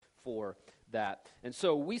for that. And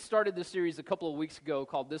so we started this series a couple of weeks ago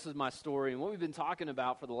called This Is My Story. And what we've been talking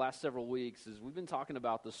about for the last several weeks is we've been talking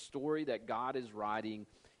about the story that God is writing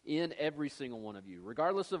in every single one of you,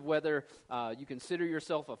 regardless of whether you consider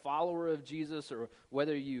yourself a follower of Jesus or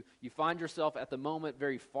whether you find yourself at the moment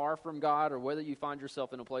very far from God, or whether you find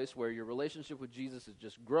yourself in a place where your relationship with Jesus is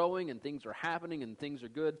just growing and things are happening and things are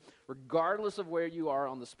good. Regardless of where you are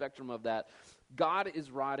on the spectrum of that, God is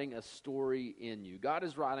writing a story in you. God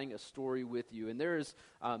is writing a story with you. And there is,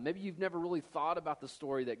 maybe you've never really thought about the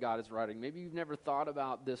story that God is writing. Maybe you've never thought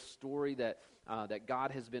about this story that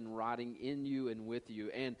God has been writing in you and with you.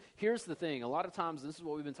 And here's the thing. A lot of times, this is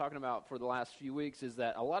what we've been talking about for the last few weeks, is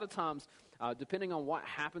that a lot of times, depending on what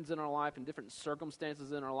happens in our life and different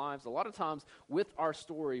circumstances in our lives, a lot of times with our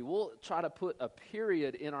story, we'll try to put a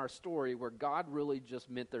period in our story where God really just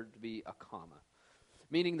meant there to be a comma.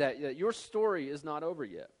 Meaning that your story is not over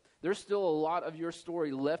yet. There's still a lot of your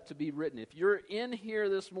story left to be written. If you're in here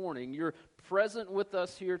this morning, you're present with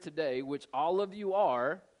us here today, which all of you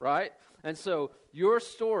are, right? And so your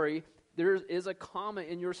story, there is a comma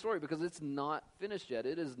in your story because it's not finished yet.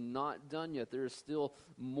 It is not done yet. There is still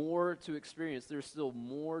more to experience. There's still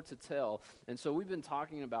more to tell. And so we've been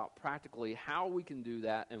talking about practically how we can do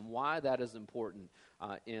that and why that is important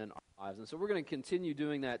in our lives. And so we're going to continue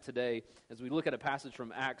doing that today as we look at a passage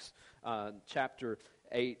from Acts chapter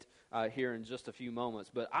 8 here in just a few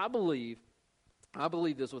moments. But I believe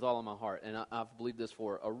this with all of my heart, and I've believed this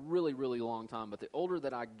for a really, really long time. But the older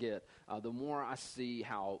that I get, the more I see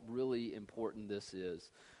how really important this is.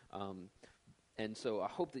 And so I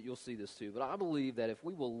hope that you'll see this too. But I believe that if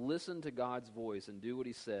we will listen to God's voice and do what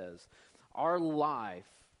He says, our life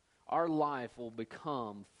will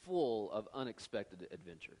become full of unexpected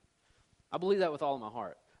adventure. I believe that with all of my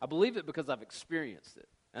heart. I believe it because I've experienced it.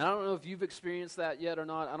 And I don't know if you've experienced that yet or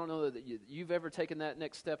not. I don't know that you've ever taken that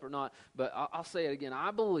next step or not. But I'll say it again.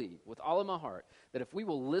 I believe with all of my heart that if we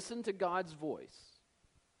will listen to God's voice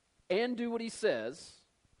and do what He says,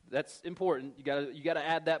 that's important. You got to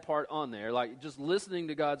add that part on there. Like, just listening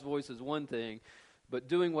to God's voice is one thing, but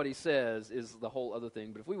doing what He says is the whole other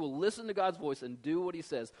thing. But if we will listen to God's voice and do what He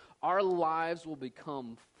says, our lives will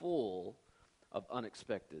become full of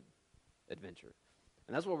unexpected adventure.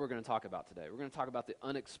 And that's what we're going to talk about today. We're going to talk about the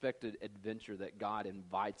unexpected adventure that God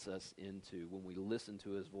invites us into when we listen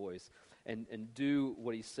to His voice and do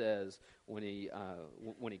what He says when He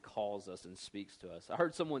calls us and speaks to us. I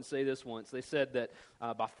heard someone say this once. They said that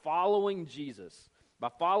by following Jesus,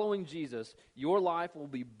 your life will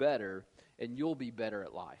be better and you'll be better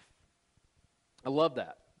at life. I love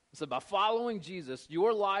that. So by following Jesus,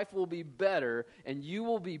 your life will be better, and you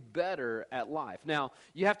will be better at life. Now,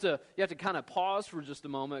 you have to kind of pause for just a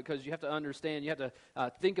moment because you have to understand, you have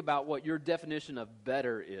to think about what your definition of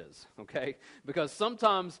better is, okay? Because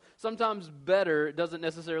sometimes better doesn't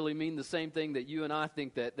necessarily mean the same thing that you and I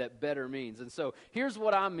think that better means. And so here's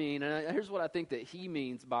what I mean, and here's what I think that he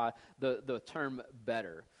means by the term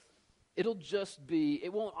better. It'll just be,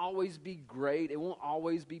 it won't always be great. It won't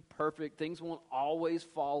always be perfect. Things won't always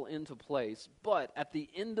fall into place. But at the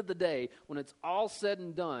end of the day, when it's all said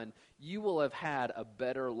and done, you will have had a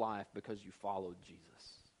better life because you followed Jesus.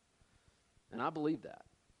 And I believe that.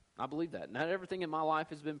 I believe that. Not everything in my life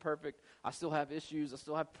has been perfect. I still have issues. I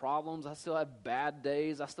still have problems. I still have bad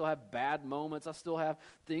days. I still have bad moments. I still have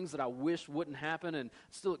things that I wish wouldn't happen and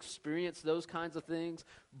still experience those kinds of things.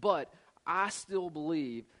 But I still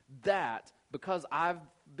believe that because I've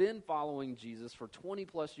been following Jesus for 20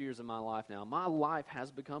 plus years in my life now, my life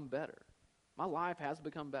has become better. My life has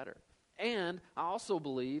become better. And I also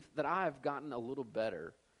believe that I have gotten a little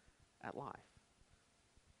better at life.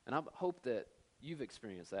 And I hope that you've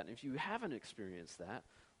experienced that. And if you haven't experienced that,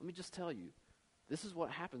 let me just tell you, this is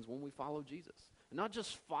what happens when we follow Jesus. And not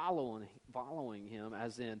just following Him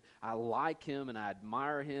as in I like Him and I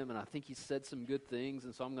admire Him and I think He said some good things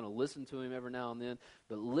and so I'm going to listen to Him every now and then,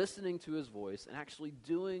 but listening to His voice and actually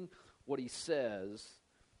doing what He says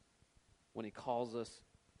when He calls us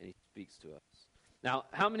and He speaks to us. Now,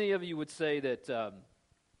 how many of you would say that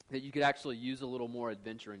you could actually use a little more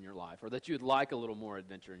adventure in your life, or that you'd like a little more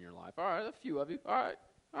adventure in your life? All right, a few of you. All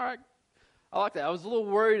right. I like that. I was a little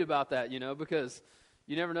worried about that, because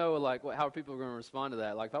you never know, how people are going to respond to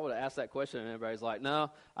that. Like, if I would have asked that question and everybody's like,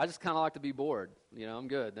 no, I just kind of like to be bored. I'm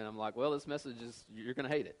good. Then I'm like, well, this message you're going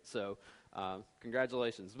to hate it. So,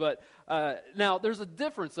 congratulations. But now, there's a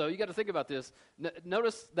difference, though. You got to think about this.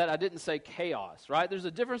 Notice that I didn't say chaos, right? There's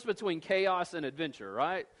a difference between chaos and adventure,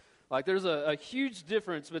 right? Like, there's a huge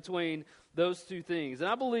difference between those two things. And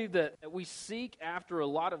I believe that we seek after a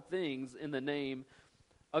lot of things in the name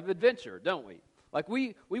of adventure, don't we? Like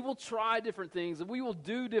we will try different things, and we will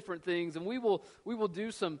do different things, and we will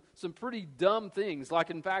do some pretty dumb things. Like,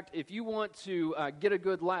 in fact, if you want to get a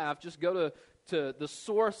good laugh, just go to the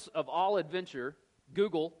source of all adventure,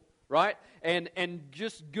 Google, right? And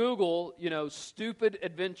just Google, stupid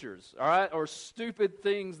adventures, all right? Or stupid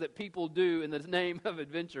things that people do in the name of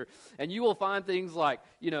adventure. And you will find things like,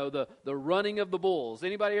 the running of the bulls.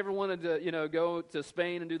 Anybody ever wanted to, go to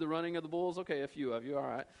Spain and do the running of the bulls? Okay, a few of you, all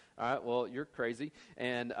right. All right, well, you're crazy.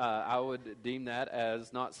 And I would deem that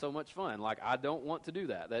as not so much fun. Like, I don't want to do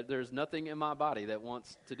that. There's nothing in my body that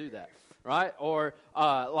wants to do that. Right? Or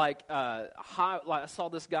I saw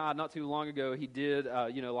this guy not too long ago. He did,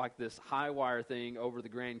 like this high wire thing over the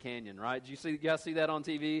Grand Canyon. Right? Did you guys see that on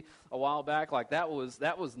TV a while back? Like that was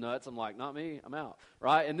nuts. I'm like, not me. I'm out.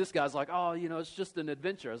 Right? And this guy's like, oh, it's just an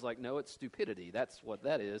adventure. I was like, no, it's stupidity. That's what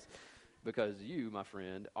that is. Because you, my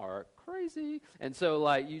friend, are crazy. And so,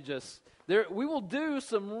 we will do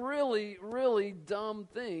some really, really dumb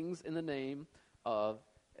things in the name of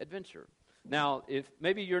adventure. Now, if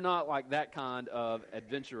maybe you're not like that kind of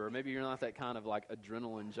adventurer, maybe you're not that kind of like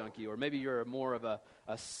adrenaline junkie, or maybe you're more of a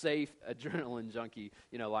safe adrenaline junkie,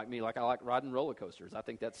 like me. Like I like riding roller coasters. I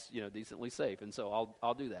think that's, decently safe, and so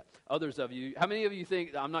I'll do that. Others of you, how many of you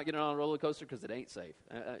think I'm not getting on a roller coaster because it ain't safe?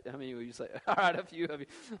 How many of you say, all right, a few of you.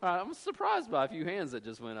 All right, I'm surprised by a few hands that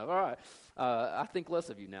just went up. All right, I think less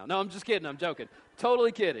of you now. No, I'm just kidding. I'm joking.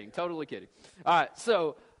 Totally kidding. All right,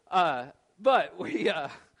 so, but we...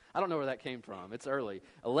 I don't know where that came from. It's early.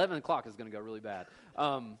 11 o'clock is going to go really bad.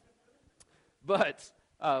 But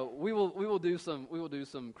we will do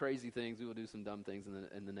some crazy things. We will do some dumb things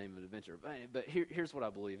in the name of adventure. But here's what I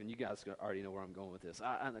believe, and you guys already know where I'm going with this.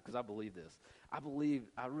 Because I believe this. I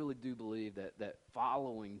really do believe that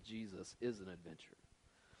following Jesus is an adventure.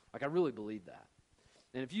 Like I really believe that.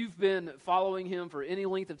 And if you've been following him for any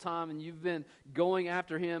length of time, and you've been going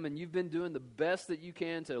after him, and you've been doing the best that you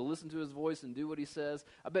can to listen to his voice and do what he says,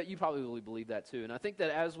 I bet you probably really believe that too. And I think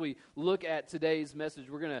that as we look at today's message,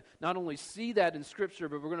 we're going to not only see that in Scripture,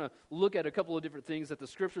 but we're going to look at a couple of different things that the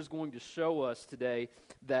Scripture is going to show us today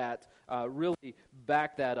that really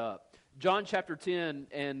back that up. John chapter 10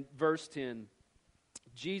 and verse 10,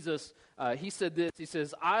 Jesus, he said this, he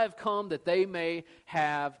says, I have come that they may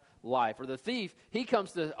have life. Or the thief, he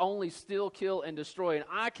comes to only steal, kill, and destroy. And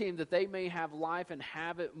I came that they may have life and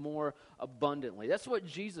have it more abundantly. That's what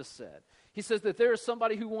Jesus said. He says that there is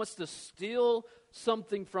somebody who wants to steal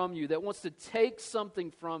something from you, that wants to take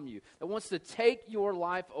something from you, that wants to take your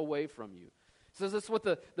life away from you. He says that's what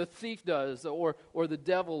the thief does, or the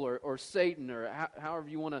devil, or Satan, or however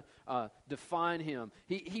you want to define him.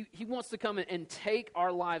 He wants to come and take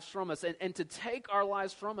our lives from us. And to take our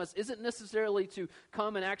lives from us isn't necessarily to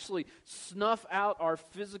come and actually snuff out our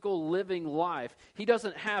physical living life. He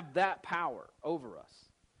doesn't have that power over us.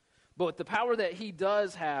 But the power that he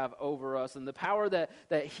does have over us, and the power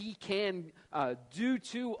that he can do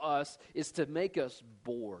to us, is to make us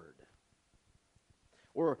bored.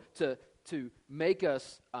 Or to make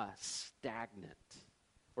us stagnant,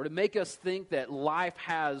 or to make us think that life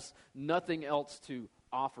has nothing else to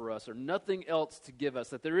offer us, or nothing else to give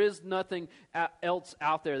us, that there is nothing else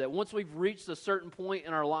out there, that once we've reached a certain point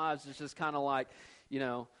in our lives, it's just kind of like,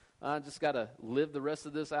 I just got to live the rest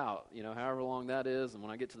of this out, however long that is, and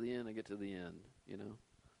when I get to the end, I get to the end,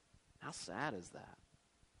 How sad is that?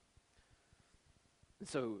 And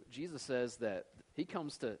so Jesus says that he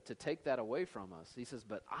comes to take that away from us. He says,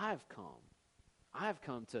 but I've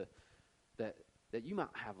come to that you might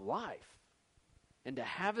have life, and to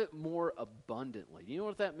have it more abundantly. You know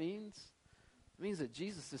what that means? It means that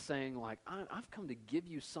Jesus is saying, I've come to give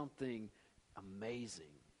you something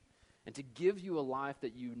amazing, and to give you a life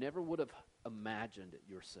that you never would have imagined it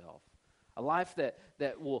yourself. A life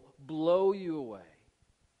that will blow you away.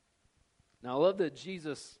 Now, I love that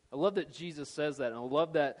Jesus says that, and I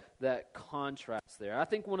love that contrast there. I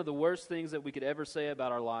think one of the worst things that we could ever say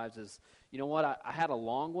about our lives is, you know what, I had a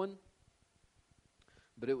long one,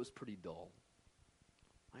 but it was pretty dull.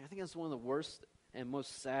 I think that's one of the worst and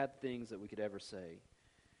most sad things that we could ever say.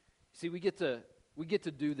 See, we get to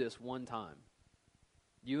do this one time.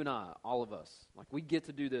 You and I, all of us, we get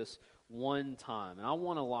to do this one time. And I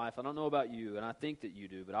want a life, I don't know about you, and I think that you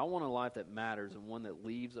do, but I want a life that matters, and one that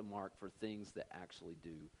leaves a mark for things that actually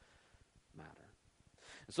do matter.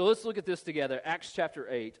 So let's look at this together. Acts chapter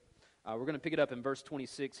 8. We're going to pick it up in verse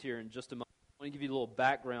 26 here in just a moment. I want to give you a little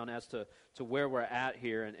background as to where we're at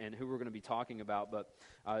here and who we're going to be talking about. But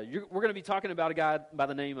we're going to be talking about a guy by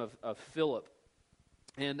the name of Philip.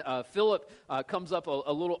 And Philip comes up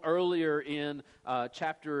a little earlier in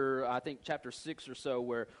chapter 6 or so,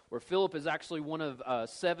 where Philip is actually one of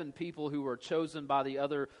 7 people who were chosen by the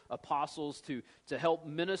other apostles to help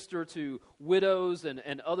minister to widows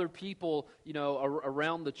and other people,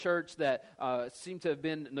 around the church that seem to have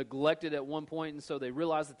been neglected at one point, and so they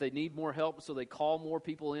realize that they need more help, so they call more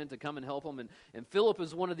people in to come and help them. And Philip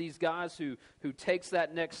is one of these guys who takes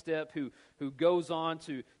that next step, who goes on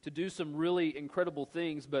to do some really incredible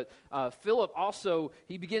things. But Philip also,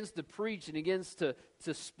 he begins to preach and he begins to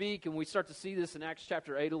speak, and we start to see this in Acts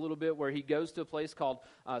chapter 8 a little bit, where he goes to a place called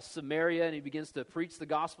Samaria, and he begins to preach the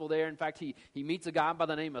gospel there. In fact, he meets a guy by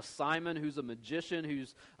the name of Simon, who's a magician,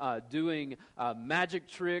 who's doing magic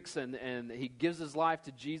tricks, and he gives his life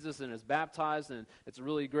to Jesus and is baptized, and it's a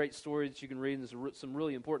really great story that you can read, and there's some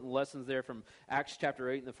really important lessons there from Acts chapter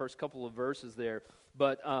 8 in the first couple of verses there.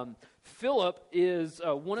 But Philip is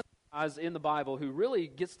one of the guys in the Bible who really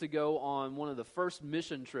gets to go on one of the first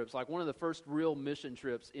mission trips, like one of the first real mission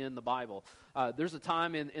trips in the Bible. There's a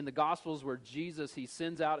time in the Gospels where Jesus, he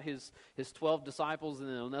sends out his 12 disciples, and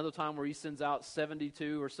then another time where he sends out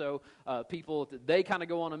 72 or so people. They kind of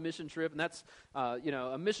go on a mission trip, and that's,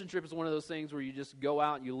 a mission trip is one of those things where you just go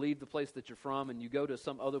out and you leave the place that you're from, and you go to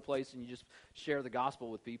some other place and you just share the gospel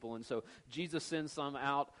with people. And so Jesus sends some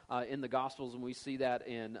out in the Gospels, and we see that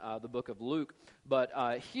in the book of Luke.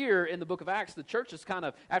 But here in the book of Acts, the church is kind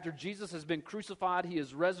of, after Jesus has been crucified, he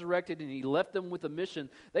is resurrected, and he left them with a mission.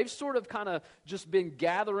 They've sort of kind of just been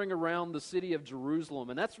gathering around the city of Jerusalem,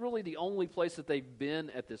 and that's really the only place that they've been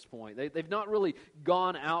at this point. They've not really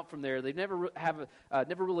gone out from there. They've never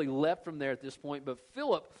really left from there at this point. But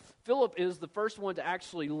Philip is the first one to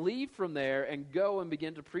actually leave from there and go and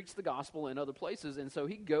begin to preach the gospel in other places. And so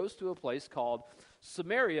he goes to a place called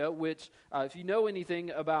Samaria, which, if you know anything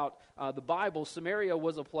about the Bible, Samaria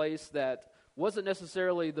was a place that wasn't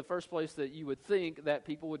necessarily the first place that you would think that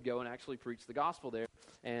people would go and actually preach the gospel there.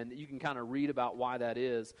 And you can kind of read about why that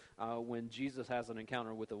is when Jesus has an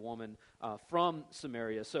encounter with a woman from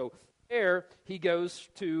Samaria. So there he goes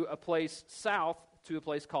to a place south, to a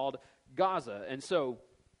place called Gaza. And so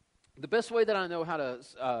the best way that I know how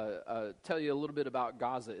to tell you a little bit about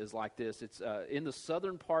Gaza is like this. It's in the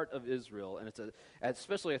southern part of Israel, and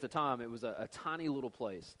especially at the time, it was a tiny little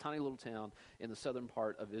place, tiny little town in the southern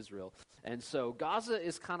part of Israel. And so Gaza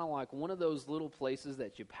is kind of like one of those little places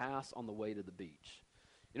that you pass on the way to the beach.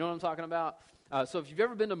 You know what I'm talking about? So if you've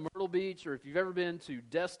ever been to Myrtle Beach, or if you've ever been to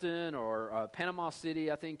Destin or Panama City,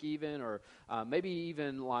 I think even, or maybe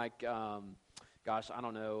even like... I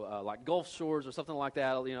don't know, like Gulf Shores or something like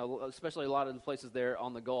that, especially a lot of the places there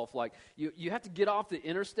on the Gulf. Like, you have to get off the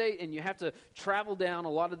interstate, and you have to travel down a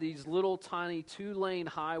lot of these little tiny 2-lane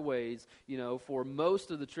highways, for most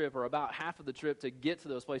of the trip, or about half of the trip, to get to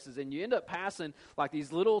those places. And you end up passing like these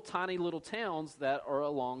tiny little towns that are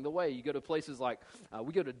along the way. You go to places like,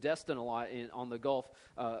 we go to Destin a lot on the Gulf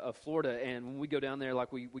of Florida, and when we go down there,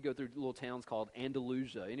 like we go through little towns called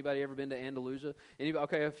Andalusia. Anybody ever been to Andalusia?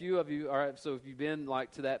 Okay, a few of you. All right, so if you've been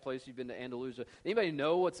like to that place, you've been to Andalusia. Anybody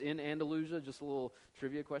know what's in Andalusia? Just a little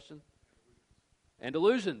trivia question.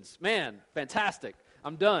 Andalusians, man, fantastic.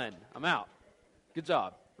 I'm done. I'm out. Good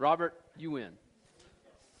job. Robert, you win.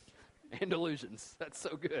 Andalusians, that's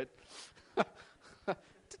so good.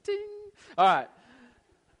 Ta-ting. All right.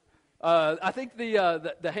 I think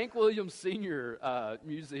the Hank Williams Sr.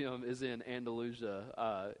 Museum is in Andalusia.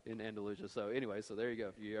 So anyway, so there you go.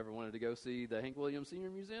 If you ever wanted to go see the Hank Williams Sr.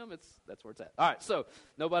 Museum, that's where it's at. All right, so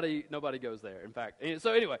nobody goes there. In fact,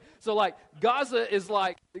 so anyway, so like Gaza is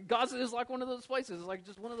like one of those places. It's like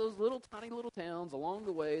just one of those tiny little towns along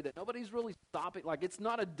the way that nobody's really stopping. Like, it's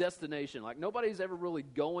not a destination. Like, nobody's ever really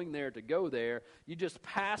going there to go there. You just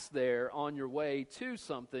pass there on your way to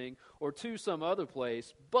something or to some other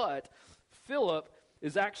place. But Philip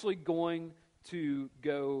is actually going to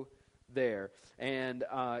go there, and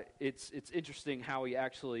it's interesting how he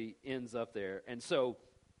actually ends up there. And so,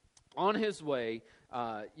 on his way,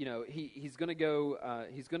 he's going to go.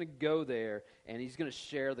 He's going to go there, and he's going to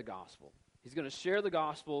share the gospel. He's going to share the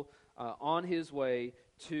gospel on his way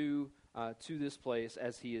to this place,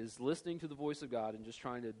 as he is listening to the voice of God and just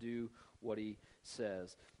trying to do what he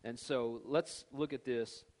says. And so let's look at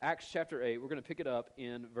this. Acts chapter 8, we're going to pick it up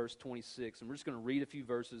in verse 26, and we're just going to read a few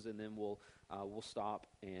verses, and then we'll stop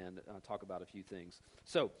and talk about a few things.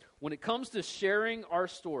 So when it comes to sharing our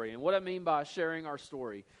story, and what I mean by sharing our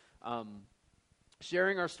story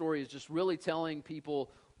is just really telling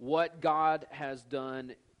people what God has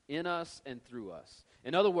done in us and through us.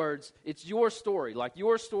 In other words, it's your story. Like,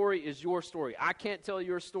 your story is your story. I can't tell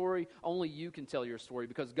your story. Only you can tell your story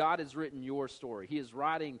because God has written your story. He is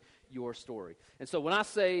writing your story. And so when I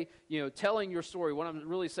say, telling your story, what I'm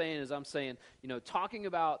really saying is I'm saying, talking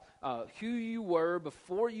about who you were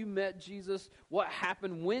before you met Jesus, what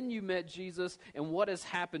happened when you met Jesus, and what has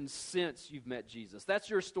happened since you've met Jesus. That's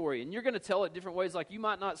your story. And you're going to tell it different ways. Like, you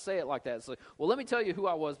might not say it like that. It's like, well, let me tell you who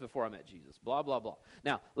I was before I met Jesus. Blah, blah, blah.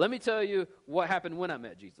 Now, let me tell you what happened when I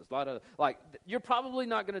met Jesus. You're probably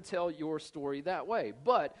not going to tell your story that way.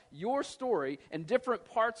 But your story and different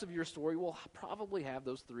parts of your story will probably have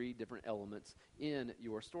those three different elements in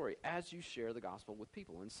your story as you share the gospel with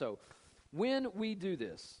people. And so when we do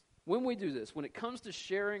this, when it comes to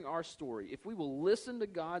sharing our story, if we will listen to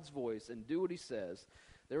God's voice and do what he says,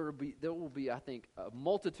 there will be, I think, a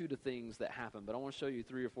multitude of things that happen. But I want to show you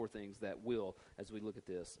 3 or 4 things that will as we look at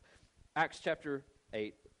this. Acts chapter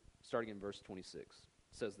 8, starting in verse 26,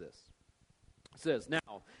 says this. It says,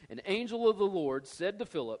 "Now an angel of the Lord said to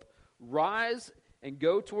Philip, 'Rise and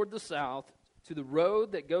go toward the south to the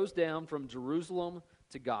road that goes down from Jerusalem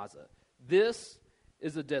to Gaza. This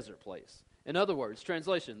is a desert place.'" In other words,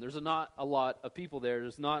 translation, there's not a lot of people there.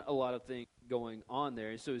 There's not a lot of things going on there.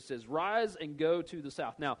 And so it says, "Rise and go to the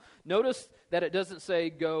south." Now, notice that it doesn't say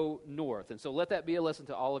go north. And so let that be a lesson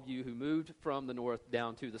to all of you who moved from the north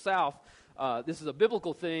down to the south. This is a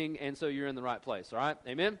biblical thing, and so you're in the right place, all right?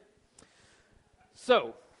 Amen?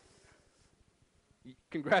 So,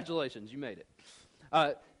 congratulations, you made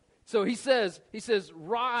it. So he says,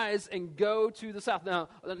 "Rise and go to the south." Now,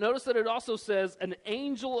 notice that it also says, "An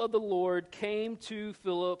angel of the Lord came to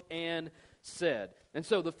Philip and said." And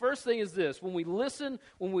so the first thing is this: when we listen,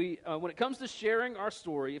 when it comes to sharing our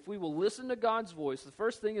story, if we will listen to God's voice, the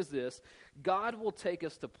first thing is this: God will take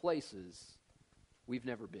us to places we've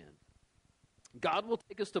never been. God will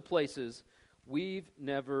take us to places we've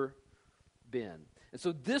never been. And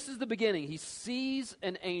so this is the beginning. He sees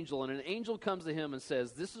an angel, and an angel comes to him and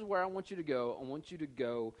says, "This is where I want you to go. I want you to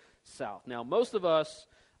go south." Now, most of us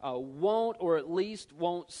won't, or at least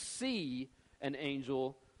won't see an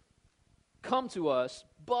angel come to us,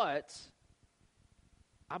 but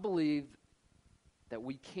I believe that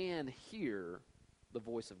we can hear the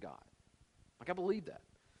voice of God. I believe that.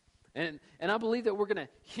 And I believe that we're going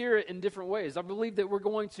to hear it in different ways. I believe that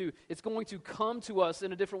it's going to come to us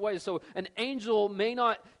in a different way. So an angel may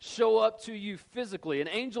not show up to you physically. An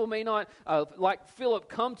angel may not, like Philip,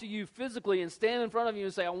 come to you physically and stand in front of you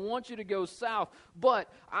and say, "I want you to go south." But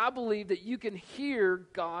I believe that you can hear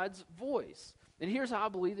God's voice. And here's how I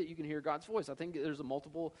believe that you can hear God's voice. I think there's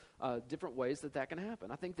multiple different ways that can happen.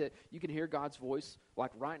 I think that you can hear God's voice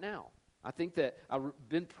like right now. I think that I've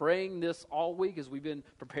been praying this all week as we've been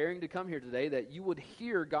preparing to come here today, that you would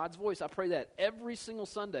hear God's voice. I pray that every single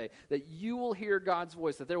Sunday, that you will hear God's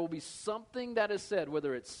voice, that there will be something that is said,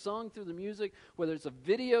 whether it's sung through the music, whether it's a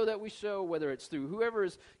video that we show, whether it's through whoever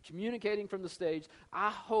is communicating from the stage.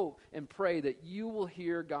 I hope and pray that you will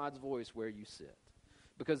hear God's voice where you sit.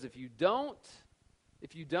 Because if you don't,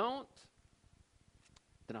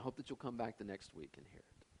 then I hope that you'll come back the next week and hear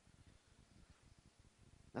it.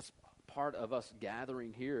 That's part of us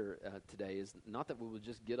gathering here today, is not that we will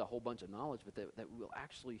just get a whole bunch of knowledge, but that we will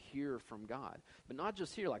actually hear from God. But not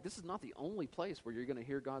just here. Like, this is not the only place where you're going to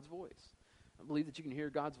hear God's voice. I believe that you can hear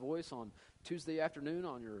God's voice on Tuesday afternoon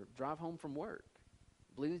on your drive home from work.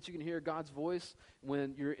 I believe that you can hear God's voice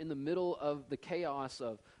when you're in the middle of the chaos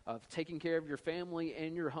of taking care of your family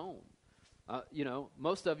and your home.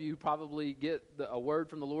 Most of you probably get a word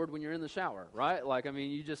from the Lord when you're in the shower, right?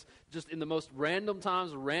 You just in the most random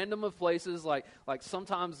times, random of places, like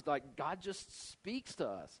sometimes, like, God just speaks to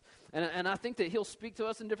us. And I think that he'll speak to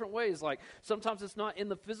us in different ways. Like, sometimes it's not in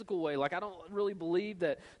the physical way. Like, I don't really believe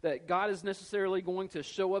that God is necessarily going to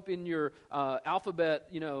show up in your alphabet,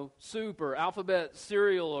 soup or alphabet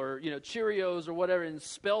cereal or, Cheerios or whatever and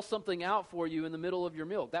spell something out for you in the middle of your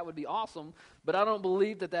milk. That would be awesome. But I don't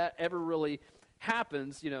believe that ever really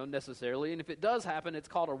happens, necessarily. And if it does happen, it's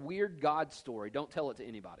called a weird God story. Don't tell it to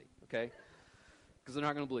anybody, okay? Because they're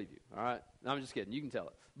not going to believe you, all right? No, I'm just kidding. You can tell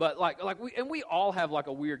it. But we all have like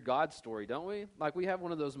a weird God story, don't we? Like, we have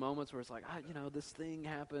one of those moments where it's like, this thing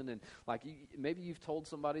happened, and like maybe you've told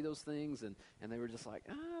somebody those things, and they were just like,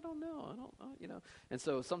 I don't know. And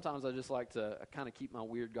so sometimes I just like to kind of keep my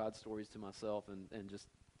weird God stories to myself and just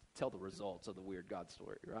tell the results of the weird God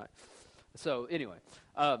story, right? So anyway,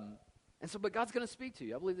 but God's going to speak to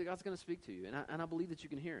you. I believe that God's going to speak to you, and I believe that you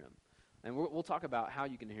can hear him. And we'll talk about how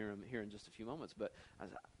you can hear him here in just a few moments. But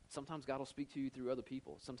Sometimes God will speak to you through other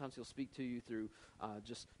people. Sometimes he'll speak to you through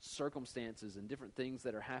just circumstances and different things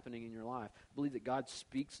that are happening in your life. I believe that God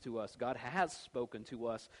speaks to us. God has spoken to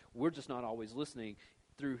us. We're just not always listening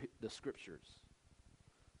through the Scriptures.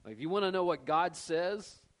 Like, if you want to know what God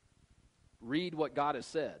says, read what God has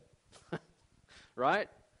said. Right?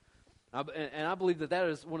 And I believe that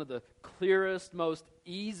is one of the clearest, most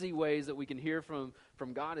easy ways that we can hear from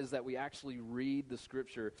God, is that we actually read the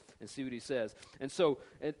Scripture and see what he says. And so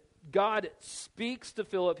God speaks to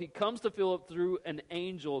Philip. He comes to Philip through an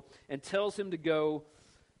angel and tells him to go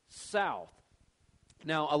south.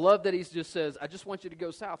 Now, I love that he just says, I just want you to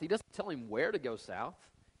go south. He doesn't tell him where to go south.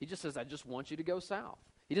 He just says, I just want you to go south.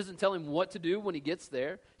 He doesn't tell him what to do when he gets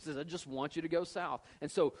there. He says, I just want you to go south.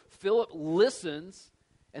 And so Philip listens.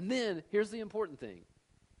 And then, here's the important thing.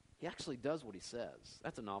 He actually does what he says.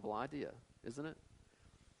 That's a novel idea, isn't it?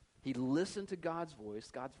 He listened to God's voice.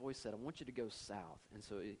 God's voice said, I want you to go south. And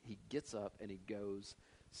so he gets up and he goes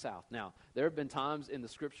south. Now, there have been times in the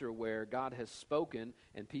Scripture where God has spoken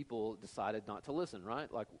and people decided not to listen, right?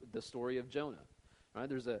 Like the story of Jonah. Right?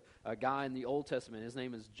 There's a guy in the Old Testament. His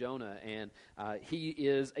name is Jonah, and he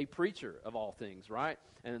is a preacher of all things, right?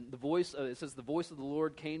 And the voice, it says, the voice of the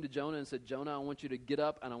Lord came to Jonah and said, Jonah, I want you to get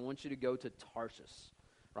up and I want you to go to Tarshish.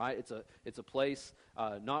 Right? It's a place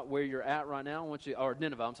not where you're at right now. Or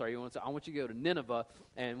Nineveh. I'm sorry. I want you to go to Nineveh.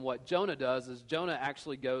 And what Jonah does is Jonah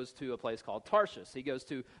actually goes to a place called Tarshish. He goes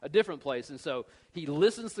to a different place, and so he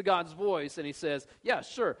listens to God's voice and he says, "Yeah,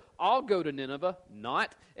 sure, I'll go to Nineveh."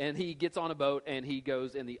 Not, and he gets on a boat and he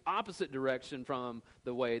goes in the opposite direction from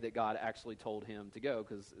the way that God actually told him to go,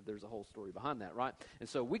 because there's a whole story behind that, right? And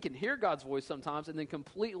so we can hear God's voice sometimes and then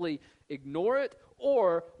completely ignore it,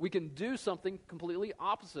 or we can do something completely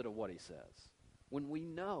opposite of what he says when we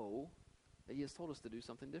know that he has told us to do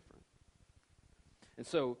something different. And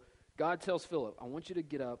so God tells Philip, I want you to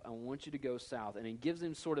get up, I want you to go south. And he gives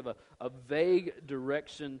him sort of a vague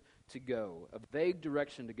direction to go,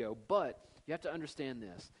 But you have to understand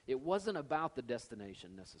this. It wasn't about the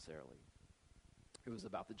destination necessarily. It was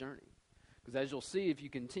about the journey. Because as you'll see, if you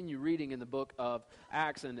continue reading in the book of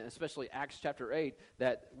Acts, and especially Acts chapter 8,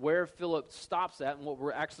 that where Philip stops at, and what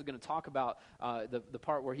we're actually going to talk about, the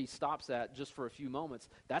part where he stops at just for a few moments,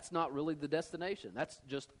 that's not really the destination. That's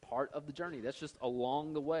just part of the journey. That's just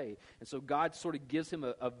along the way. And so God sort of gives him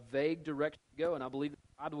a vague direction to go, and I believe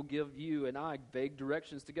that God will give you and I vague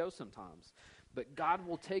directions to go sometimes. But God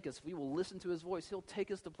will take us, if we will listen to his voice, he'll take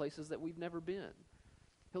us to places that we've never been.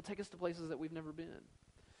 He'll take us to places that we've never been.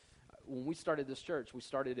 When we started this church, we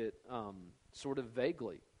started it sort of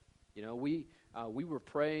vaguely. You know, we were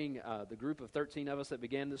praying, the group of 13 of us that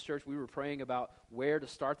began this church, we were praying about where to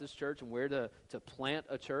start this church and where to plant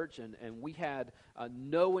a church, and we had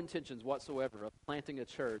no intentions whatsoever of planting a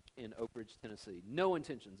church in Oak Ridge, Tennessee. No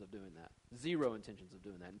intentions of doing that. Zero intentions of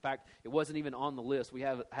doing that. In fact, it wasn't even on the list. We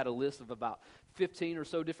had a list of about 15 or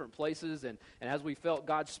so different places, and as we felt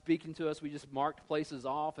God speaking to us, we just marked places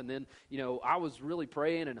off. And then, you know, I was really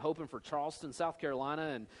praying and hoping for Charleston, South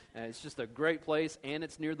Carolina, and it's just a great place, and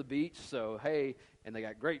it's near the beach, so hey, and they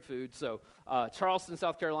got great food. So Charleston,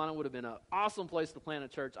 South Carolina would have been an awesome place to plant a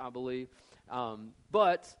church, I believe.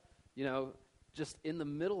 But, you know, just in the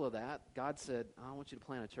middle of that, God said, I want you to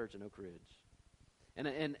plant a church in Oak Ridge. And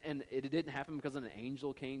it didn't happen because an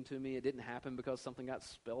angel came to me. It didn't happen because something got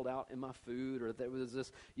spelled out in my food, or there was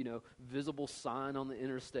this, you know, visible sign on the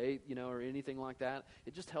interstate, you know, or anything like that.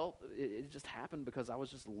 It just it just happened because I was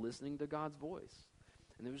just listening to God's voice.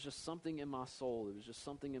 And there was just something in my soul. There was just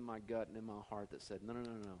something in my gut and in my heart that said, no.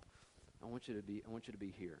 I want you to be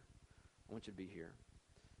here. I want you to be here.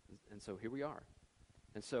 And so here we are.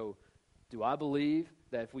 And so do I believe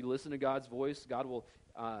that if we listen to God's voice, God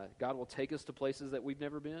will take us to places that we've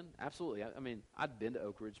never been? Absolutely. I mean, I'd been to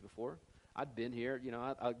Oak Ridge before. I'd been here. You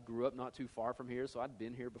know, I grew up not too far from here, so I'd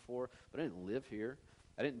been here before, but I didn't live here.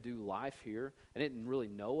 I didn't do life here. I didn't really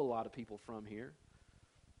know a lot of people from here.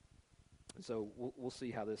 And so we'll see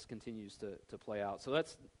how this continues to play out. So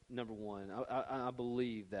that's number one. I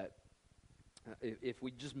believe that if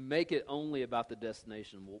we just make it only about the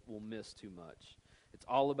destination, we'll miss too much. It's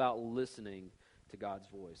all about listening to God's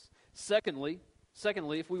voice. Secondly,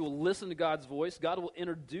 if we will listen to God's voice, God will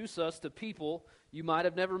introduce us to people you might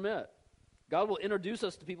have never met. God will introduce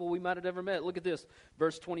us to people we might have never met. Look at this,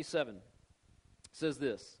 verse 27. It says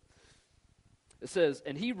this. It says,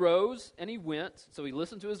 and he rose and he went, so he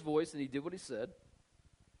listened to his voice and he did what he said.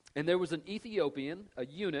 And there was an Ethiopian, a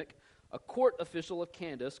eunuch, a court official of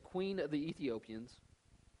Candace, queen of the Ethiopians,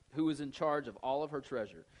 who was in charge of all of her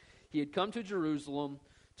treasure. He had come to Jerusalem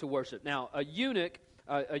to worship. Now, a eunuch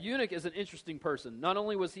A eunuch is an interesting person. Not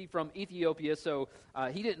only was he from Ethiopia, so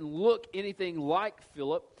he didn't look anything like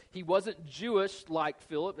Philip. He wasn't Jewish like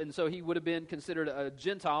Philip, and so he would have been considered a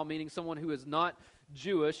Gentile, meaning someone who is not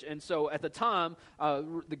Jewish. And so at the time,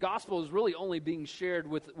 the gospel is really only being shared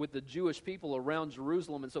with the Jewish people around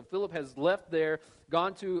Jerusalem. And so Philip has left there,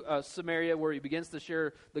 gone to Samaria, where he begins to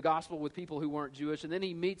share the gospel with people who weren't Jewish. And then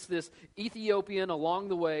he meets this Ethiopian along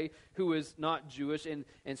the way who is not Jewish. And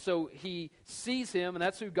so he sees him, and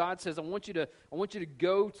that's who God says, I want you to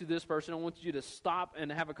go to this person. I want you to stop and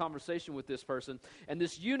have a conversation with this person. And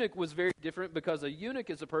this eunuch was very different, because a eunuch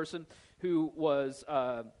is a person who was...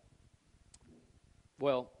 a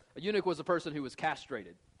eunuch was a person who was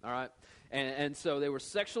castrated, all right? And so they were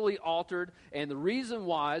sexually altered, and the reason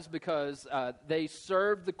why is because they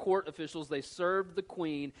served the court officials, they served the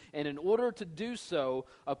queen, and in order to do so,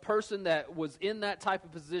 a person that was in that type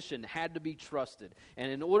of position had to be trusted.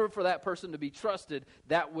 And in order for that person to be trusted,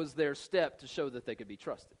 that was their step to show that they could be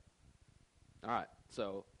trusted. All right,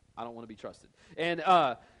 so I don't want to be trusted. And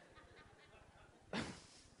now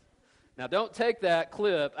don't take that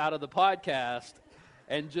clip out of the podcast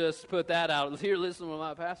and just put that out. Here, listen to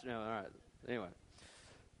my pastor. No, all right. Anyway.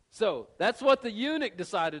 So, that's what the eunuch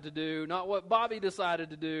decided to do, not what Bobby decided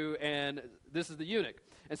to do, and this is the eunuch.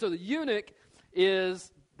 And so the eunuch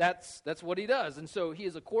is, that's what he does. And so he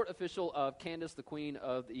is a court official of Candace, the queen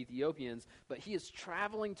of the Ethiopians, but he is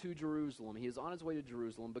traveling to Jerusalem. He is on his way to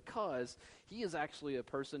Jerusalem because he is actually a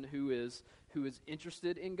person who is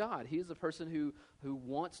interested in God. He is a person who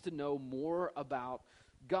wants to know more about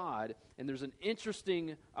God, and there's an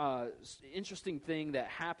interesting thing that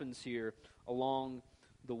happens here along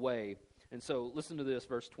the way. And so listen to this,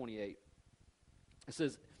 verse 28. It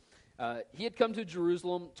says, he had come to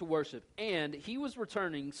Jerusalem to worship, and he was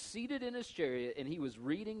returning seated in his chariot, and he was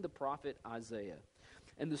reading the prophet Isaiah.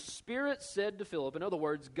 And the Spirit said to Philip, in other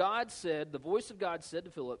words, the voice of God said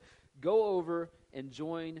to Philip, go over and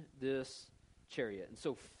join this chariot. And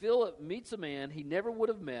so Philip meets a man he never would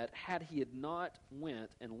have met had he had not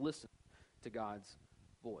went and listened to God's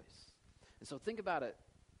voice. And so think about it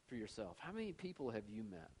for yourself. How many people have you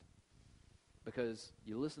met because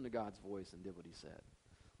you listened to God's voice and did what he said?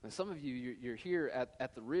 And some of you're here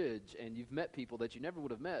at the Ridge, and you've met people that you never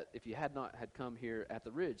would have met if you had not had come here at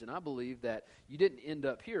the Ridge. And I believe that you didn't end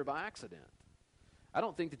up here by accident. I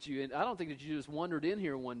don't think that you just wandered in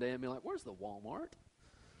here one day and be like, where's the Walmart?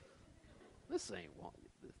 This ain't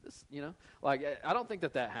this, I don't think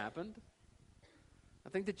that happened. I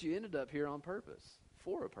think that you ended up here on purpose,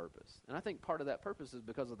 for a purpose. And I think part of that purpose is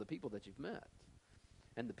because of the people that you've met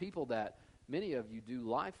and the people that many of you do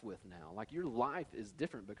life with now. Like, your life is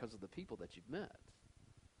different because of the people that you've met.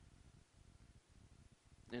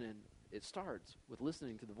 And then it starts with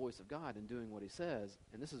listening to the voice of God and doing what he says.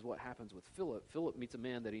 And this is what happens with Philip. Philip meets a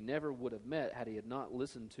man that he never would have met had he had not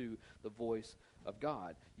listened to the voice of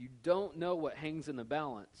God. You don't know what hangs in the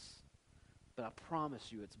balance, but I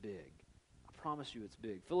promise you it's big. I promise you it's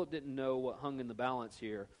big. Philip didn't know what hung in the balance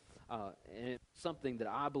here, and it's something that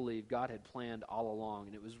I believe God had planned all along,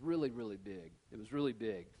 and it was really, really big. It was really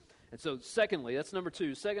big. And so secondly, that's number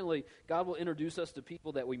two. Secondly, God will introduce us to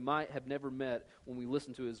people that we might have never met when we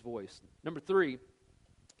listen to his voice. Number three,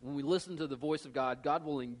 when we listen to the voice of God, God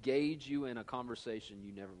will engage you in a conversation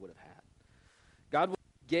you never would have had. God will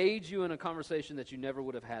engage you in a conversation that you never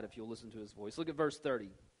would have had if you'll listen to his voice. Look at verse 30.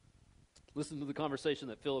 Listen to the conversation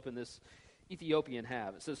that Philip and this Ethiopian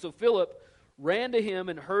have. It says, so Philip ran to him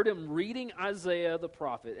and heard him reading Isaiah the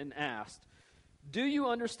prophet and asked, do you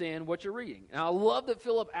understand what you're reading? And I love that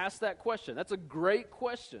Philip asked that question. That's a great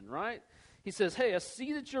question, right? He says, hey, I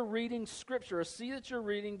see that you're reading Scripture. I see that you're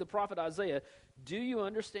reading the prophet Isaiah. Do you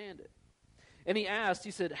understand it? And he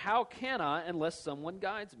said, how can I unless someone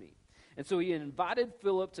guides me? And so he invited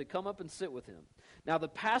Philip to come up and sit with him. Now the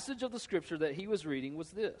passage of the Scripture that he was reading was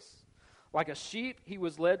this. Like a sheep he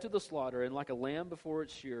was led to the slaughter, and like a lamb before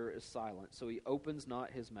its shearer is silent, so he opens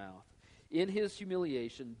not his mouth. In his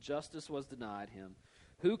humiliation, justice was denied him.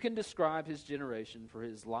 Who can describe his generation? For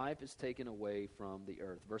his life is taken away from the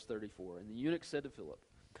earth. Verse 34, and the eunuch said to Philip,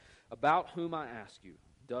 about whom I ask you,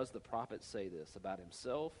 does the prophet say this, about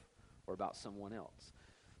himself or about someone else?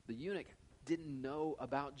 The eunuch didn't know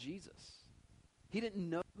about Jesus. He didn't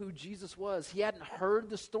know who Jesus was. He hadn't heard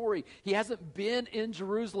the story. He hasn't been in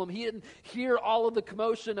Jerusalem. He didn't hear all of the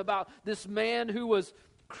commotion about this man who was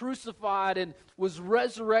crucified and was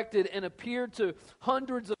resurrected and appeared to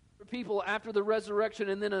hundreds of people after the resurrection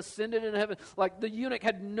and then ascended in heaven. Like, the eunuch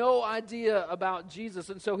had no idea about Jesus.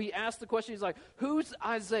 And so he asked the question, he's like, who's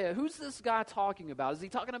Isaiah? Who's this guy talking about? Is he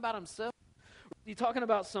talking about himself? Or is he talking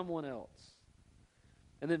about someone else?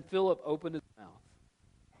 And then Philip opened his mouth.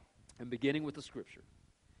 And beginning with the scripture,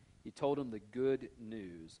 he told him the good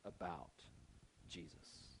news about Jesus.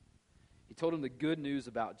 He told him the good news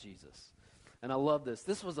about Jesus. And I love this.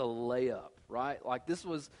 This was a layup, right? Like this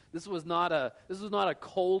was not a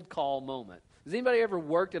cold call moment. Has anybody ever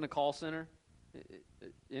worked in a call center?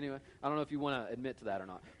 Anyway, I don't know if you want to admit to that or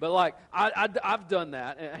not. But like, I've done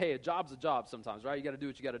that. And, hey, a job's a job sometimes, right? You got to do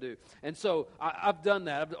what you got to do. And so I've done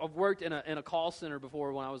that. I've worked in a call center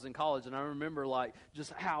before when I was in college, and I remember like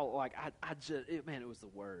just how like it was the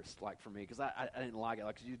worst like for me because I didn't like it.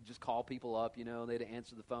 Like you just call people up, you know, they'd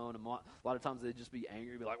answer the phone, and a lot of times they'd just be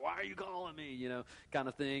angry, be like, "Why are you calling me?" You know, kind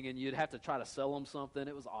of thing, and you'd have to try to sell them something.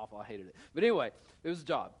 It was awful. I hated it. But anyway, it was a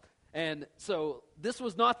job. And so this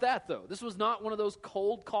was not that, though. This was not one of those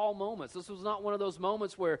cold call moments. This was not one of those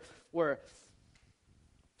moments where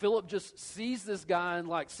Philip just sees this guy and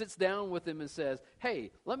like sits down with him and says,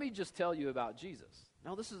 "Hey, let me just tell you about Jesus."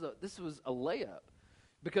 No, this was a layup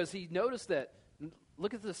because he noticed that.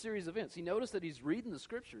 Look at the series of events. He noticed that he's reading the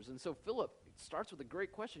scriptures, and so Philip starts with a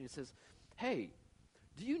great question. He says, "Hey,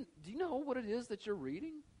 do you know what it is that you're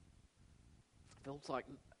reading?" Philip's like,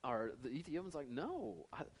 or the Ethiopian's like, "No,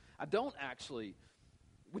 I don't actually.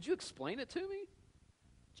 Would you explain it to me?"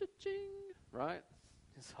 Cha-ching, right?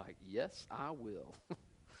 It's like, "Yes, I will."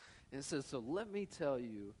 And it says, "So let me tell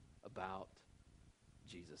you about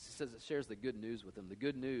Jesus." He says it shares the good news with him. The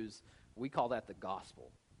good news, we call that the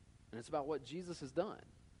gospel. And it's about what Jesus has done.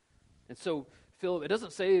 And so Philip, it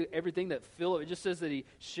doesn't say everything that Philip, it just says that he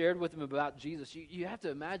shared with him about Jesus. You have to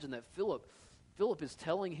imagine that Philip is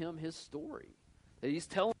telling him his story. That he's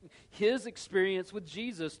telling his experience with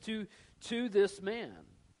Jesus to this man.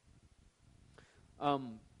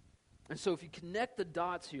 And so if you connect the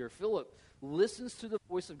dots here, Philip listens to the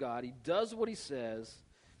voice of God. He does what he says,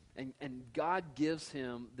 and God gives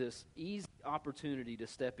him this easy opportunity to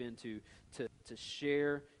step into, to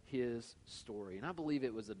share his story. And I believe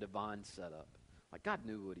it was a divine setup. Like God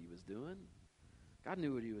knew what he was doing. God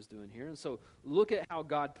knew what he was doing here. And so look at how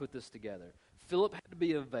God put this together. Philip had to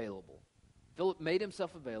be available. Philip made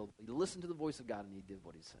himself available. He listened to the voice of God, and he did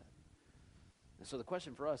what he said. And so the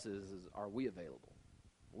question for us is are we available?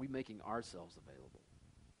 Are we making ourselves available?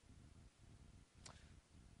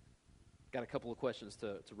 Got a couple of questions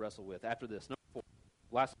to wrestle with after this. Number 4.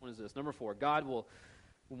 Last one is this. Number 4,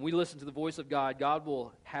 when we listen to the voice of God, God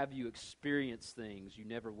will have you experience things you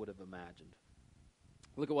never would have imagined.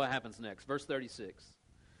 Look at what happens next. Verse 36.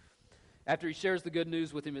 After he shares the good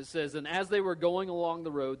news with him, it says, "And as they were going along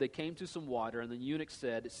the road, they came to some water, and the eunuch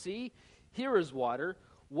said, 'See, here is water.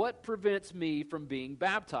 What prevents me from being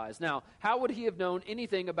baptized?'" Now, how would he have known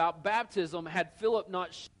anything about baptism had Philip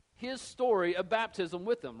not shared his story of baptism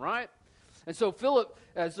with them, right? And so Philip,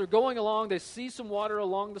 as they're going along, they see some water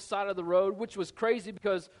along the side of the road, which was crazy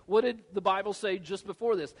because what did the Bible say just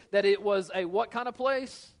before this? That it was a what kind of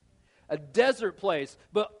place? A desert place.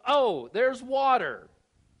 But, there's water.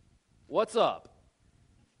 What's up?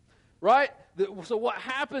 Right? So what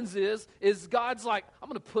happens is God's like, "I'm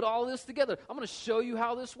going to put all this together. I'm going to show you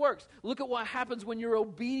how this works. Look at what happens when you're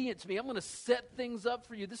obedient to me. I'm going to set things up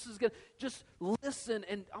for you. This is going to, just listen,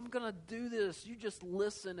 and I'm going to do this. You just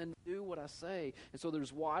listen and do what I say." And so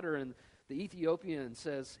there's water, and the Ethiopian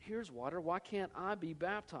says, "Here's water. Why can't I be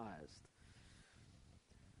baptized?"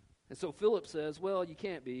 And so Philip says, "Well, you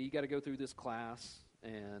can't be. You got to go through this class,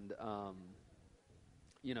 and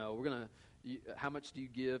we're going to, how much do you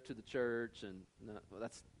give to the church?" And no,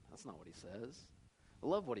 that's not what he says. I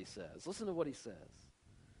love what he says. Listen to what he says.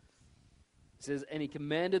 He says, "And he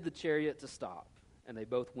commanded the chariot to stop, and they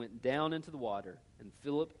both went down into the water, and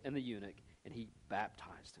Philip and the eunuch, and he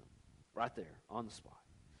baptized him right there on the spot.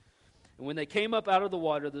 And when they came up out of the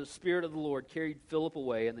water, the Spirit of the Lord carried Philip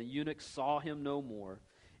away, and the eunuch saw him no more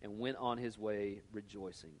and went on his way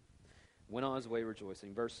rejoicing."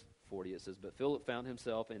 Verse 40, it says, "But Philip found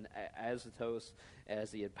himself in Azotus.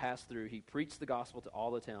 As he had passed through, he preached the gospel to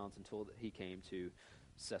all the towns until he came to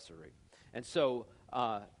Caesarea." And so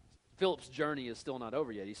Philip's journey is still not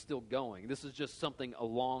over yet. He's still going. This is just something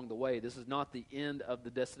along the way. This is not the end of the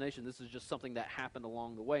destination. This is just something that happened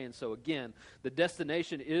along the way. And so again, the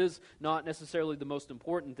destination is not necessarily the most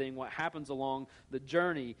important thing. What happens along the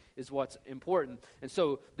journey is what's important. And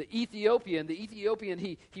so the Ethiopian,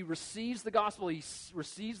 he receives the gospel. He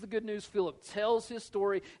receives the good news. Philip tells his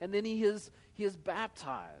story, and then he is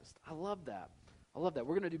baptized. I love that. We're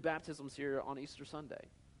going to do baptisms here on Easter Sunday.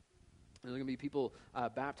 There's going to be people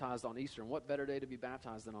baptized on Easter. And what better day to be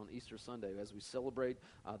baptized than on Easter Sunday as we celebrate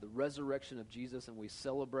the resurrection of Jesus and we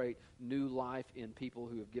celebrate new life in people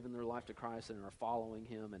who have given their life to Christ and are following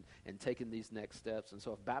him and taking these next steps. And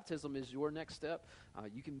so if baptism is your next step,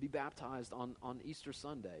 you can be baptized on Easter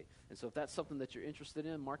Sunday. And so if that's something that you're interested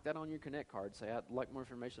in, mark that on your Connect card. Say, I'd like more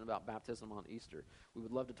information about baptism on Easter. We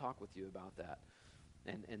would love to talk with you about that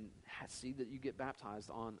and see that you get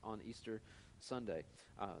baptized on Easter Sunday.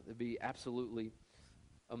 It'd be absolutely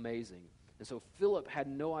amazing. And so Philip had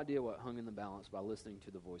no idea what hung in the balance by listening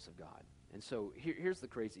to the voice of God. And so here's the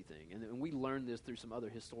crazy thing, and we learned this through some other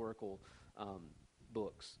historical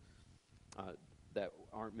books that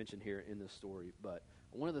aren't mentioned here in this story, but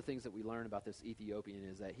one of the things that we learn about this Ethiopian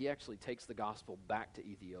is that he actually takes the gospel back to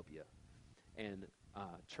Ethiopia, and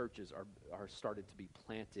churches are started to be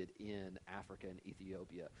planted in Africa and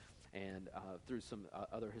Ethiopia. And through some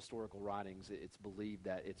other historical writings, it's believed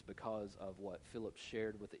that it's because of what Philip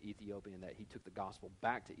shared with the Ethiopian that he took the gospel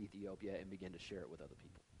back to Ethiopia and began to share it with other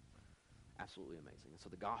people. Absolutely amazing. And so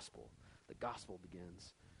the gospel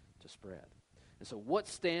begins to spread. And so what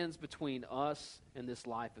stands between us and this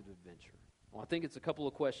life of adventure? Well, I think it's a couple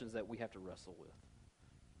of questions that we have to wrestle with.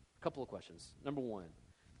 A couple of questions. Number one,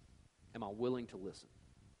 am I willing to listen?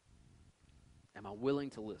 Am I willing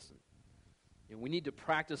to listen? And we need to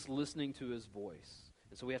practice listening to his voice.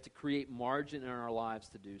 And so we have to create margin in our lives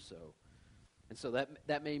to do so. And so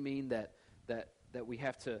that may mean that we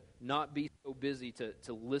have to not be so busy to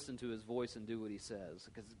listen to his voice and do what he says.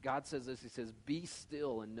 Because God says this, he says, be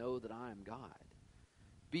still and know that I am God.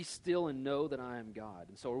 Be still and know that I am God.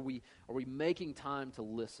 And so are we making time to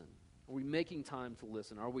listen? Are we making time to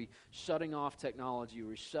listen? Are we shutting off technology? Are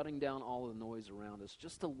we shutting down all the noise around us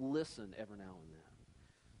just to listen every now and then?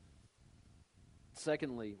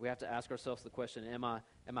 Secondly, we have to ask ourselves the question, am I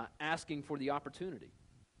asking for the opportunity?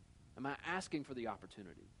 Am I asking for the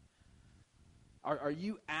opportunity? Are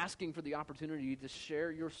you asking for the opportunity to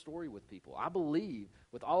share your story with people? I believe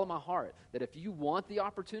with all of my heart that if you want the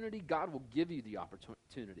opportunity, God will give you the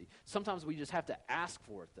opportunity. Sometimes we just have to ask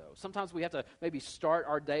for it, though. Sometimes we have to maybe start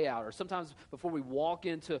our day out, or sometimes before we walk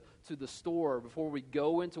into the store, or before we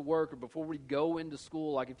go into work, or before we go into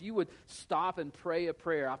school, like if you would stop and pray a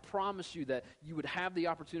prayer, I promise you that you would have the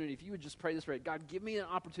opportunity. If you would just pray this prayer, God, give me an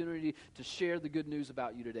opportunity to share the good news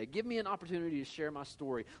about you today. Give me an opportunity to share my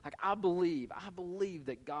story. Like I believe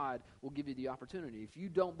that God will give you the opportunity. If you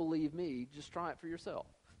don't believe me, just try it for yourself.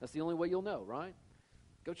 That's the only way you'll know, right?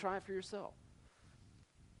 Go try it for yourself.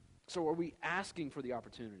 So are we asking for the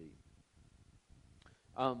opportunity?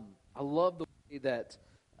 I love the way that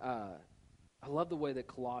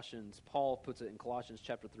Paul puts it in Colossians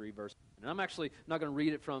chapter 3, verse 1. And I'm actually not going to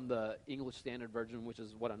read it from the English Standard Version, which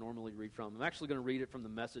is what I normally read from. I'm actually going to read it from the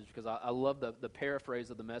Message because I love the paraphrase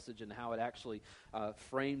of the Message and how it actually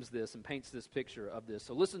frames this and paints this picture of this.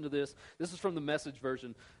 So listen to this. This is from the Message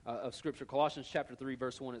version of Scripture. Colossians chapter 3,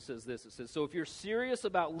 verse 1, it says this. It says, so if you're serious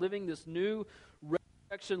about living this new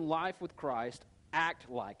resurrection life with Christ,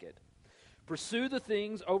 act like it. Pursue the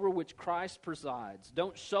things over which Christ presides.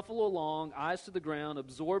 Don't shuffle along, eyes to the ground,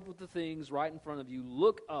 absorbed with the things right in front of you.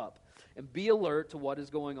 Look up and be alert to what is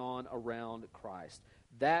going on around Christ.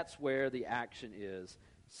 That's where the action is.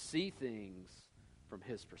 See things from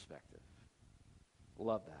his perspective.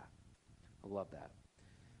 Love that. I love that.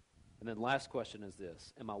 And then last question is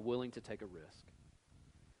this. Am I willing to take a risk?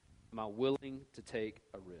 Am I willing to take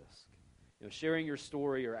a risk? You know, sharing your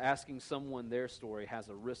story or asking someone their story has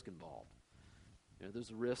a risk involved. You know,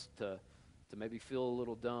 there's a risk to maybe feel a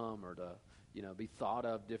little dumb or to, you know, be thought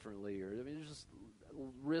of differently, or there's just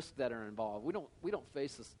risks that are involved. We don't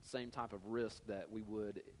face the same type of risk that we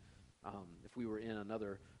would if we were in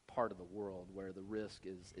another part of the world where the risk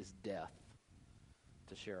is death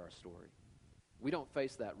to share our story. We don't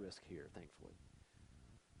face that risk here, thankfully.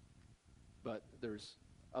 But there's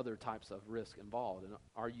other types of risk involved, and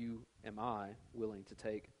am I willing to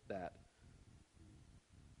take that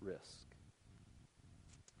risk?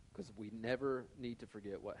 Because we never need to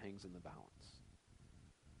forget what hangs in the balance.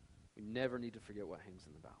 We never need to forget what hangs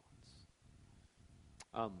in the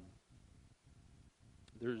balance.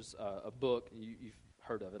 There's a book, you've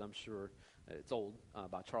heard of it, I'm sure. It's old,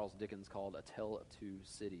 by Charles Dickens, called A Tale of Two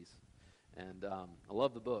Cities. And I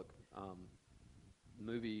love the book. The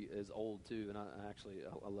movie is old, too, and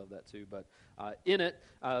I love that, too. But in it,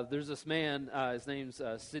 there's this man, his name's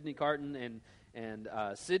Sidney Carton, and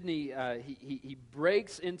Sidney, he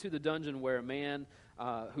breaks into the dungeon where a man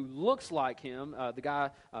who looks like him, the guy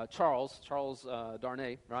Charles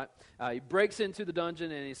Darnay, right? He breaks into the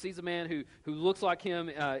dungeon and he sees a man who looks like him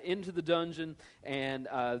into the dungeon, and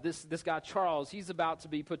this guy Charles, he's about to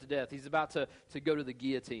be put to death. He's about to go to the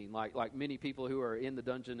guillotine, like many people who are in the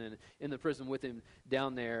dungeon and in the prison with him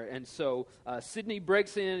down there. And so Sidney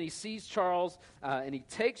breaks in, he sees Charles, and he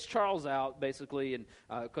takes Charles out basically, and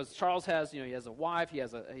because Charles has, he has a wife, he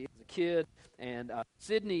has a kid, and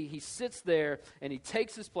Sidney, he sits there and he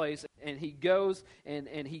takes his place and he goes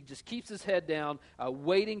and he just keeps his head down,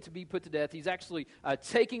 waiting to be put to death. He's actually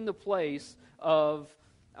taking the place of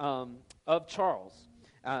Charles.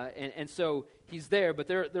 And so he's there, but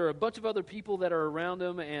there are a bunch of other people that are around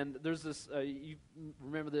him, and there's this, you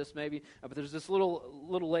remember this maybe, but there's this little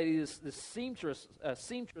lady, this seamstress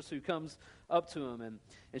who comes up to him,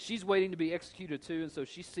 and she's waiting to be executed too, and so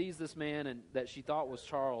she sees this man and that she thought was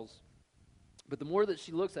Charles. But the more that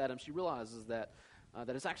she looks at him, she realizes that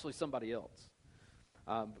it's actually somebody else.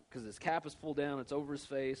 Because his cap is pulled down, it's over his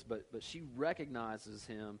face, but she recognizes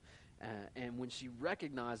him. And when she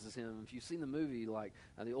recognizes him, if you've seen the movie, like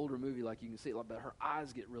the older movie, like you can see it, but her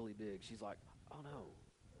eyes get really big. She's like, oh no,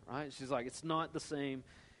 right? She's like, it's not the same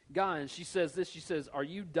guy. And she says this, she says, are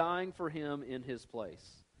you dying for him in his place?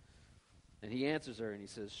 And he answers her and he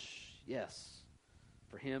says, yes,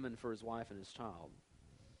 for him and for his wife and his child.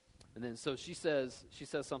 And then so she says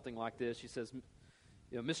something like this. She says,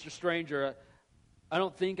 Mr. Stranger, I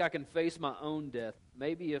don't think I can face my own death.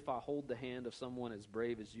 Maybe if I hold the hand of someone as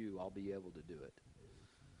brave as you, I'll be able to do it.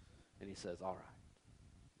 And he says, all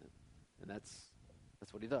right. And that's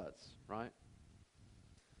what he does, right?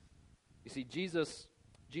 You see, Jesus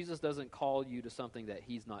doesn't call you to something that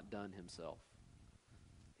he's not done himself.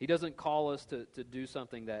 He doesn't call us to do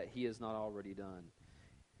something that he has not already done.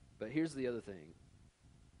 But here's the other thing.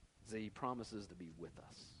 That he promises to be with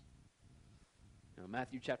us.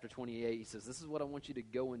 Matthew chapter 28, he says, this is what I want you to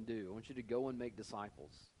go and do. I want you to go and make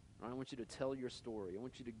disciples. Right? I want you to tell your story. I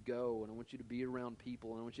want you to go, and I want you to be around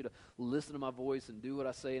people, and I want you to listen to my voice and do what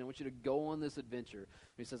I say, and I want you to go on this adventure. And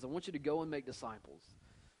he says, I want you to go and make disciples.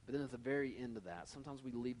 But then at the very end of that, sometimes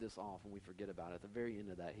we leave this off and we forget about it. At the very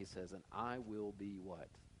end of that, he says, and I will be what?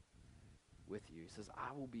 With you. He says,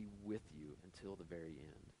 I will be with you until the very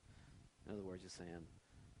end. In other words, he's saying,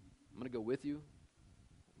 I'm going to go with you.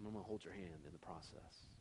 I'm going to hold your hand in the process.